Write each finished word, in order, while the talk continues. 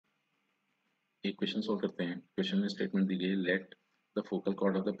एक question solve करते हैं। क्वेश्चन में स्टेटमेंट दी गई, let the focal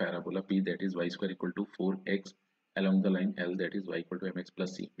cord of the parabola P that is y square equal to 4x along the line L that is y equal to mx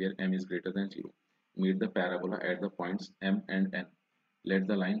plus c where m is greater than 0. Meet the parabola at the points m and n. Let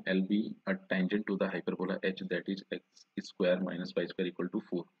the line L be a tangent to the hyperbola h that is x square minus y square equal to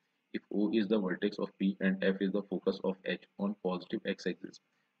 4. If O is the vertex of P and F is the focus of H on positive x-axis,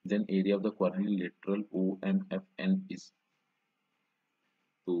 then area of the quadrilateral OMFN is।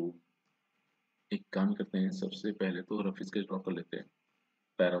 तो एक काम करते हैं, सबसे पहले तो rough sketch draw कर लेते हैं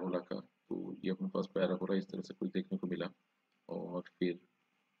पैराबोला का। तो ये अपने पास पैराबोला इस तरह से कुछ देखने को मिला, और फिर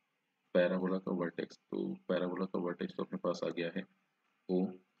पैराबोला का वर्टेक्स, तो पैराबोला का वर्टेक्स तो अपने पास आ गया है ओ,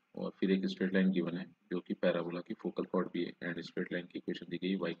 और फिर एक स्ट्रेट लाइन गिवन है जो कि पैराबोला की फोकल कॉर्ड भी है, एंड स्ट्रेट लाइन की इक्वेशन दी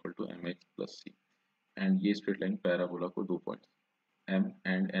गई y equal to mx plus c। And ये स्ट्रेट लाइन पैराबोला को दो पॉइंट्स m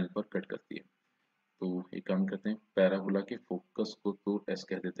एंड n पर कट करती है। तो एक काम करते हैं, पैराबोला के फोकस को तो एस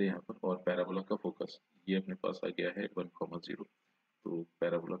कह देते हैं यहाँ पर, और पैराबोला का फोकस ये अपने पास आ गया है 1,0। तो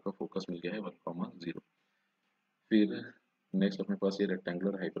पैराबोला का फोकस मिल गया है 1,0। फिर नेक्स्ट अपने पास ये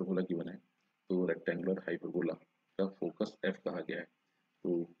रेक्टेंगुलर हाइपरबोला गिवन है। तो रेक्टेंगुलर हाइपरबोला का फोकस एफ कहा गया है।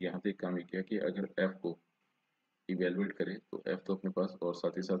 तो यहाँ पे एक काम ये किया कि अगर एफ को इवेलुएट करें तो एफ तो अपने पास, और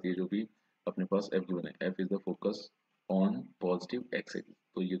साथ ही साथ ये जो भी अपने पास एफ गिवन है, F is the focus on positive x axis,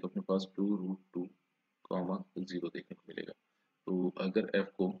 तो ये तो अपने पास 2√2,0 देखने को मिलेगा। तो अगर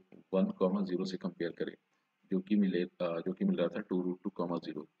एफ को 1,0 से कंपेयर करें, जो कि मिल रहा था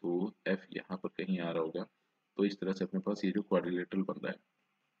 2√2,0, तो एफ यहाँ पर कहीं आ रहा होगा। तो इस तरह से अपने पास ये जो क्वाड्रिलेटरल बन रहा है,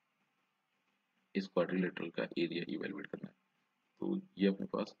 इस क्वाड्रिलेटरल का एरिया इवेलुएट करना है। तो ये अपने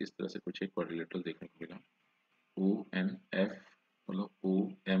पास इस तरह से कुछ एक क्वाड्रिलेटरल देखने को मिला, ओ एन एफ, मतलब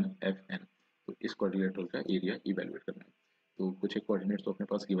OMFN। तो इस क्वाड्रिलेटरल का एरिया इवेलुएट करना है। तो कुछ एक कोऑर्डिनेट्स तो अपने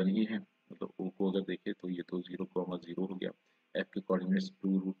पास गिवन ही है, मतलब ओ को अगर देखें तो ये तो 0,0 हो गया, एफ के कोऑर्डिनेट्स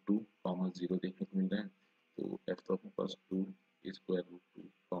 2√2,0 देखने को मिल रहे हैं। तो एफ तो अपने पास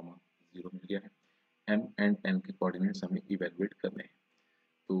 2√2,0 मिल गया है। एम एंड एन के कोऑर्डिनेट्स हमें इवेलुएट करने हैं।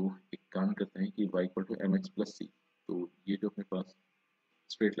 तो एक काम करते हैं कि y equal to M x plus सी। तो ये जो अपने पास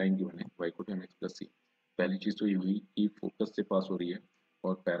स्ट्रेट लाइन गिवन है y equal to M x plus सी, पहली चीज़ तो ये हुई कि फोकस से पास हो रही है,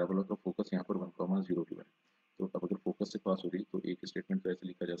 और पैराबोला का फोकस यहाँ पर 1,0 गिवन है। तो अब अगर फोकस से पास हो रही तो एक स्टेटमेंट तो ऐसे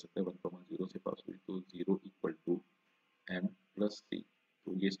लिखा जा सकता है, 1,0 से पास हुई तो 0 इक्वल टू एम प्लस सी।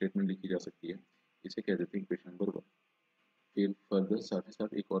 तो ये स्टेटमेंट लिखी जा सकती है, इसे कह देते हैं इक्वेशन नंबर 1। फिर फर्दर साथ ही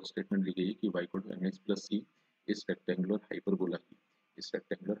साथ एक और स्टेटमेंट ली गई है कि y equal to M x plus सी इस रेक्टेंगुलर हाइपरबोला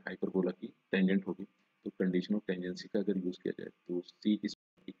की टेंजेंट होगी। तो कंडीशन ऑफ टेंजेंसी का अगर यूज किया जाए तो सी इज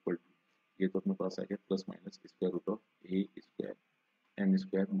इक्वल टू, ये तो अपने पास आ गया plus minus square root of A square M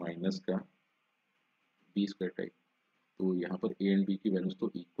square minus का बी स्क्वायर टाइप। तो यहाँ पर ए एंड बी की वैल्यूज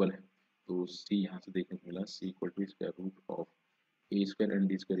तो इक्वल है, तो सी यहाँ से देखने को मिला सी equal to square root of A square and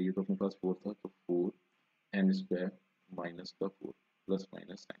D square, ये तो अपने पास 4 था, तो 4 एम स्क्वायर माइनस का 4 प्लस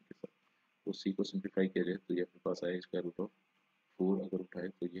माइनस साइन के साथ। तो सी को सिंप्लीफाई किया जाए तो ये अपने पास आया स्क्वायर रूट ऑफ 4, अगर उठाए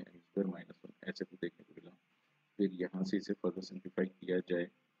तो ये एम स्क्वायर माइनस 1 ऐसे कुछ देखने को मिला। फिर यहाँ से इसे फर्दर सिंप्लीफाई किया जाए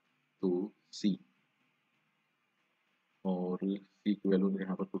तो सी, और सी की वैल्यू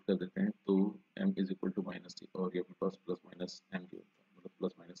यहाँ पर पुट कर देते हैं तो m is equal to minus सी, और ये अपने पास प्लस माइनस एम गिवन था, मतलब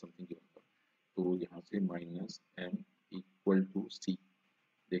प्लस माइनस समथिंग गिवन था। तो यहाँ से माइनस एम इक्वल टू सी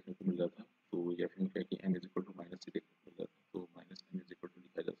देखने को मिल रहा था। तो या फिर क्या कि m is equal to minus सी देखने को मिल रहा था, तो minus M is equal to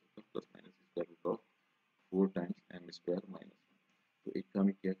लिखा जा सकता है plus minus square root of 4 times M square minus 1। तो एक काम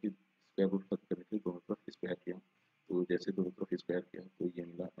किया कि स्क्वायर रूट खत्म करने के लिए दोनों तरफ स्क्वायर किया। तो जैसे दोनों तरफ स्क्वायर किया तो ये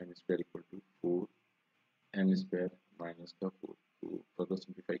मिला M square equal to 4 M square minus का 4। तो फर्दर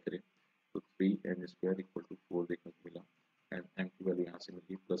सिंप्लीफाई करें तो 3 एम स्क्वायर इक्वल टू 4 देखने को मिला, एंड एम की वैल्यू यहाँ से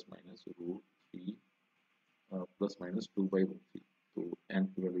मिली plus minus root 3 plus minus 2/√3। तो एम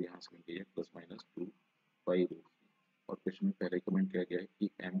की वैल्यू यहाँ से मिल गई है प्लस माइनस 2/√3। और क्वेश्चन में पहले कमेंट किया गया है कि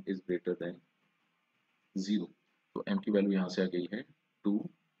m इज ग्रेटर देन 0। तो m की वैल्यू यहाँ से आ गई है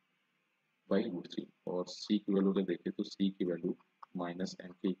 2/√3, और c की वैल्यू अगर देखें तो c की वैल्यू माइनस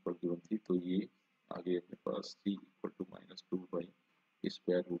m के इक्वल गिवन थी, तो ये आ गई अपने पास c इक्वल टू माइनस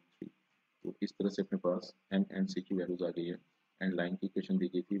 2/√3। तो इस तरह से अपने पास m एंड c की वैल्यूज आ गई है, एंड लाइन की इक्वेशन दी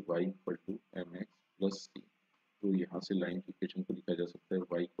गई थी y equal to M x plus सी। तो यहाँ से लाइन की इक्वेशन को लिखा जा सकता है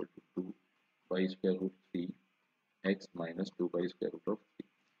y equal to 2/√3 x minus 2/√3।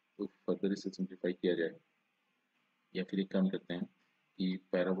 तो फर्दर इसे सिंप्लीफाई किया जाए, या फिर एक काम करते हैं कि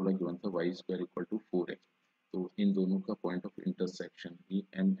पैराबोला गिवन था y square equal to 4x, तो इन दोनों का point of intersection he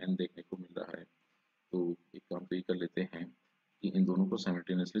M N देखने को मिल रहा है। तो एक काम तो ये कर लेते हैं कि इन दोनों को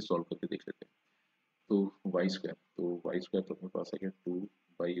साइमल्टेनियसली सॉल्व करके देख लेते हैं। तो y स्क्वायर तो अपने पास आ गया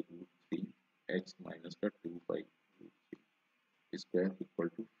 2/√3 x माइनस का 2/√3 स्क्वायर इक्वल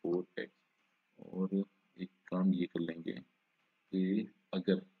टू 4x,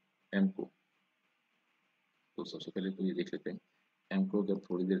 पहले तो ये देख लेते हैं, m को अगर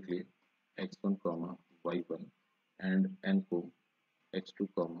थोड़ी देर के लिए x1 comma y1 and n को x2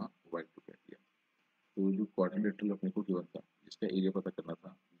 कॉमा y2 कह दिया, तो जो क्वाड्रिलेटरल अपने को गिवन था जिसका एरिया पता करना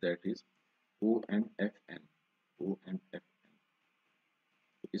था दैट इज OMFN।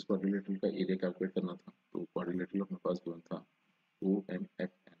 तो इस क्वाड्रिलेटरल का एरिया कैलकुलेट करना था, तो क्वाड्रिलेटरल अपने पास गिवन था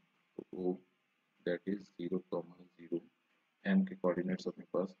OMFN। तो O दैट इज 0,0, m के कोऑर्डिनेट्स अपने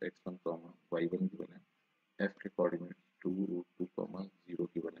पास x1 y1 गिवन है, f के कोऑर्डिनेट्स 2√2 0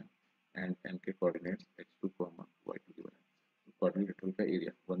 गिवन है एंड n के कोऑर्डिनेट्स x2 y2 गिवन है। तो क्वाड्रिलेटरल का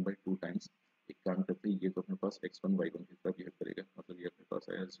एरिया 1/2 टाइम्स, एक काम करते हैं, ये तो अपने पास x1 y1 की तरह बिहेव करेगा, मतलब ये अपने पास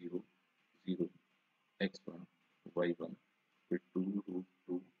आया 0 0 x1 y1 फिर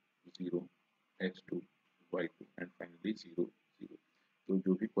 2√2 0 x2 y2 एंड फाइनली 0 0। तो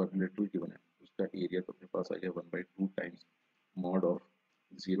जो भी क्वाड्रिलेटरल गिवन है उसका एरिया तो अपने पास आ गया 1/2 times mod of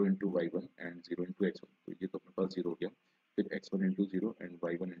 0 into y1 and 0 into x1, तो ये तो अपने पास 0 हो गया, फिर x1 into 0 and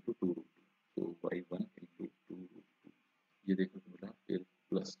y1 into 2√2, तो y1 into 2√2 ये देखने को मिला, फिर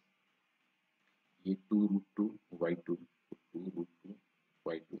प्लस ये 2√2 y2 2√2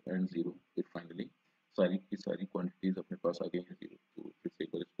 y2 एंड 0, फिर फाइनली सारी की सारी क्वांटिटीज अपने पास आ गई हैं 0। तो फिर से एक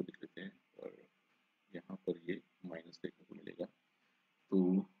बार इसको लिख लेते हैं और यहाँ पर ये माइनस देखने को मिलेगा। तो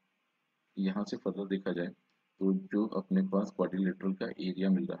यहाँ से फर्दर देखा जाए तो जो अपने पास क्वाड्रिलेटरल का एरिया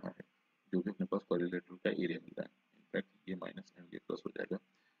मिल रहा है, जो भी अपने पास क्वाड्रिलेटरल का एरिया मिल रहा है, इनफैक्ट ये माइनस एंड ये प्लस हो जाएगा,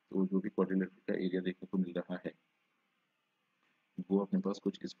 तो जो भी क्वाड्रिलेटरल का एरिया देखने को मिल रहा है वो अपने पास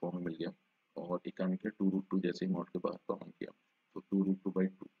कुछ इस फॉर्म में मिल गया। और एक काम किया 2√2 जैसे ही मॉड के बाहर कॉमन किया तो 2√2/2,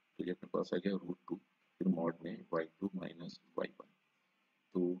 तो ये अपने पास आ गया √2, फिर मॉड में y2 माइनस y1,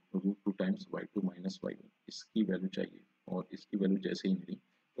 तो √2 टाइम्स y2 माइनस y1 इसकी वैल्यू चाहिए, और इसकी वैल्यू जैसे ही मिली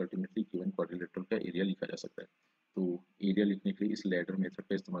तो अल्टीमेटली गिवन क्वाड्रिलेटरल का एरिया लिखा जा सकता है। तो एरिया लिखने के लिए इस लैडर मेथड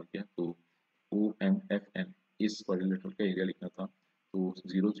का इस्तेमाल किया, तो OMFN इस क्वाड्रिलेटरल का एरिया लिखना था, तो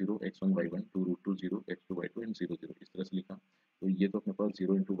 0 0 x1 y1 2√2 0 x2 y2 and 0 0 इस तरह से लिखा। तो ये तो अपने पास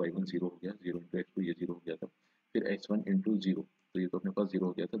 0 into y1 0 हो गया, 0 into x2 ये 0 हो गया था, फिर x1 into 0 तो ये तो अपने पास 0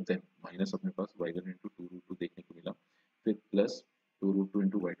 हो गया था, देन माइनस अपने पास y1 into 2√2 देखने को मिला, फिर प्लस 2√2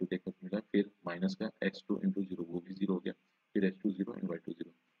 into y2 देखने को मिला, फिर माइनस का x2 into 0 वो भी 0 हो गया, फिर x2 0 एंड y2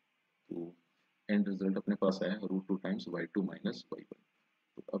 0, तो एंड रिजल्ट अपने पास आया √2 टाइम्स y2 माइनस y1।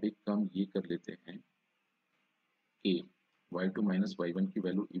 तो अब एक काम ये कर लेते हैं कि y2 माइनस y1 की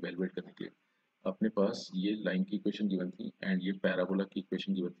वैल्यू इवेलुएट करने के लिए अपने पास ये लाइन की इक्वेशन गिवन थी एंड ये पैराबोला की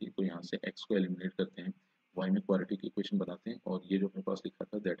इक्वेशन गिवन थी, तो यहाँ से x को एलिमिनेट करते हैं, y में क्वाड्रेटिक इक्वेशन बनाते हैं, और ये जो अपने पास लिखा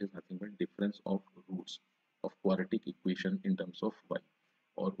था that is nothing but difference of roots of quadratic equation in terms of y,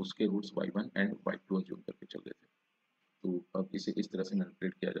 और उसके roots y1 and y2 assume करके चल रहे थे। तो अब इसे इस तरह से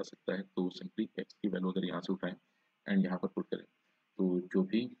मैनिपुलेट किया जा सकता है, तो सिंपली x की वैल्यू अगर यहाँ से उठाएं एंड यहाँ पर पुट करें तो जो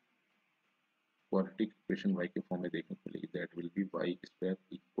भी क्वाड्रेटिक इक्वेशन y के फॉर्म में देखने को मिलेगी that will be y square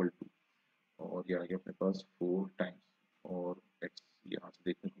equal to, और ये आ गया अपने पास 4 टाइम्स, और x यहाँ से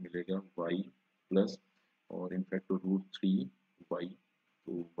देखने को मिलेगा y प्लस और इनफैक्ट √3y,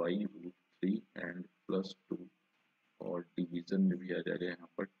 तो y √3 एंड प्लस 2, और डिवीजन में भी आ जाएगा यहाँ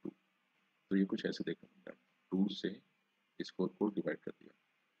पर 2, तो ये कुछ ऐसे देखने को मिला, 2 से इसको डिवाइड कर दिया,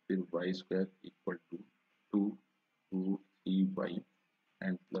 फिर y square equal to 2√3y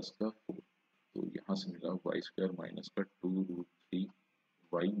and plus का 4, तो यहाँ से मिला y स्क्वायर माइनस का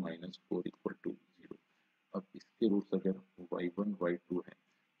 2√3y माइनस 4 इक्वल टू 0। अब इसके रूट्स अगर y1 y2 है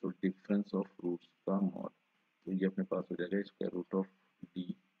तो डिफरेंस ऑफ रूट्स का मॉड, तो ये अपने पास हो जाएगा square root of d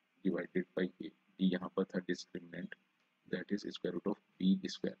divided by a, d यहाँ पर था discriminant that is square root of b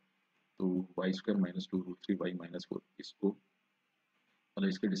square, तो y square minus 2√3y minus 4, इसको मतलब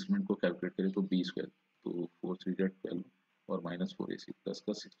इसके डिस्क्रिमिनेंट को कैलकुलेट करें तो b स्क्वायर, तो 4 3 12 और माइनस 4ac प्लस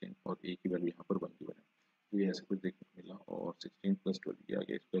का 16, और a की वैल्यू यहाँ पर 1 की बने, तो ये ऐसे कुछ देखने को मिला, और 16 प्लस 12 ये आ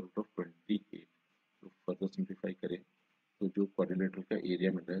गया स्क्वायर रूट ऑफ 28। तो फर्दर सिंप्लीफाई करें तो जो क्वाड्रिलेटरल का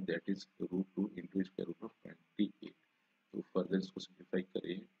एरिया मिल रहा है that is √2 into square root of 28, तो फर्दर इसको सिंप्लीफाई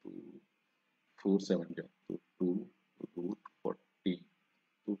करें तो 4 7 जा तो 2√14,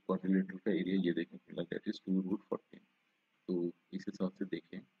 तो क्वाड्रिलेटरल का एरिया ये देखने को मिला दैट इज 2√14। तो इस हिसाब से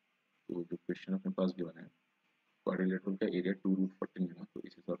देखें तो जो क्वेश्चन अपने पास गिवन है क्वाड्रिलेटरल का एरिया 2√14